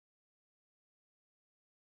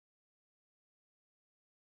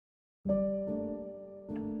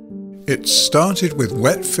It started with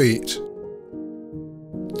wet feet.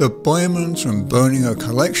 The Boijmans Van Beuningen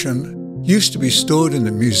collection used to be stored in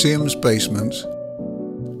the museum's basement.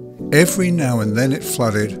 Every now and then it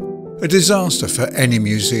flooded, a disaster for any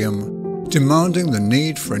museum, demanding the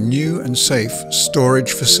need for a new and safe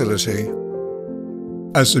storage facility.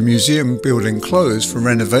 As the museum building closed for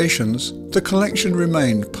renovations, the collection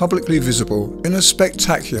remained publicly visible in a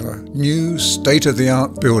spectacular, new,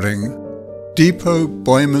 state-of-the-art building, Depot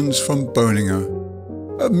Boijmans Van Beuningen,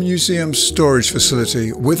 a museum storage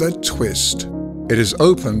facility with a twist. It is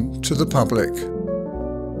open to the public.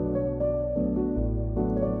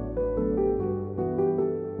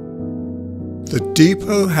 The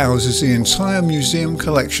depot houses the entire museum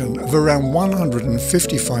collection of around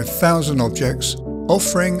 155,000 objects,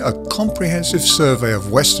 offering a comprehensive survey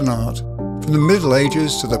of Western art from the Middle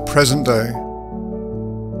Ages to the present day.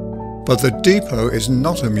 But the depot is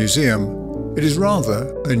not a museum, it is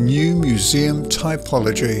rather a new museum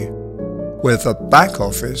typology, where the back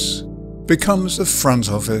office becomes the front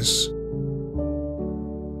office.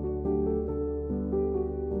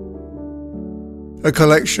 A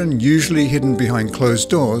collection usually hidden behind closed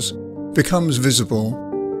doors becomes visible,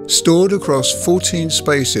 stored across 14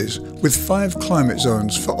 spaces with 5 climate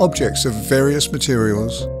zones for objects of various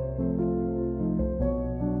materials.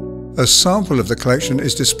 A sample of the collection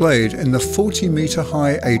is displayed in the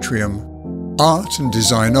 40-metre-high atrium. Art and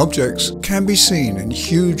design objects can be seen in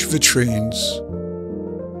huge vitrines.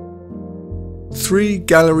 3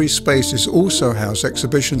 gallery spaces also house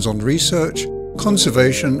exhibitions on research,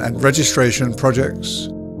 conservation and registration projects,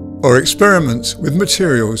 or experiments with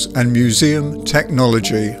materials and museum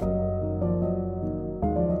technology.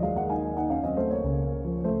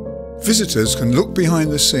 Visitors can look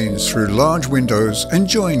behind the scenes through large windows and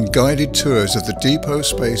join guided tours of the depot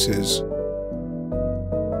spaces.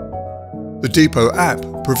 The Depot app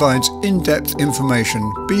provides in-depth information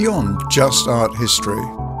beyond just art history.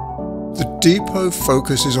 The Depot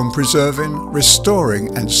focuses on preserving,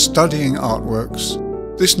 restoring and studying artworks.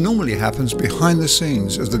 This normally happens behind the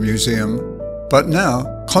scenes of the museum, but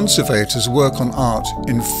now conservators work on art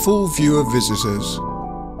in full view of visitors.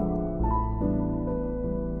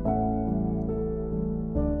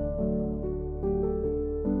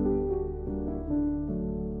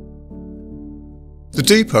 The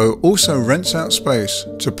depot also rents out space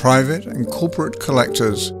to private and corporate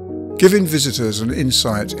collectors, giving visitors an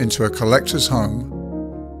insight into a collector's home.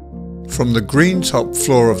 From the green top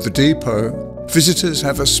floor of the depot, visitors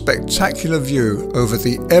have a spectacular view over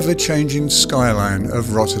the ever-changing skyline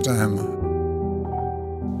of Rotterdam.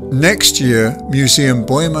 Next year, Museum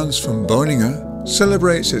Boijmans Van Beuningen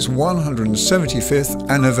celebrates its 175th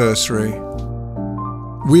anniversary.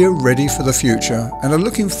 We are ready for the future and are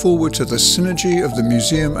looking forward to the synergy of the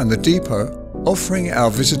museum and the depot, offering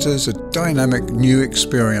our visitors a dynamic new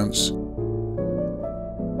experience.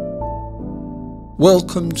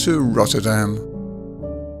 Welcome to Rotterdam.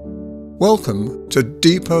 Welcome to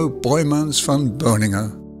Depot Boijmans Van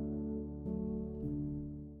Beuningen.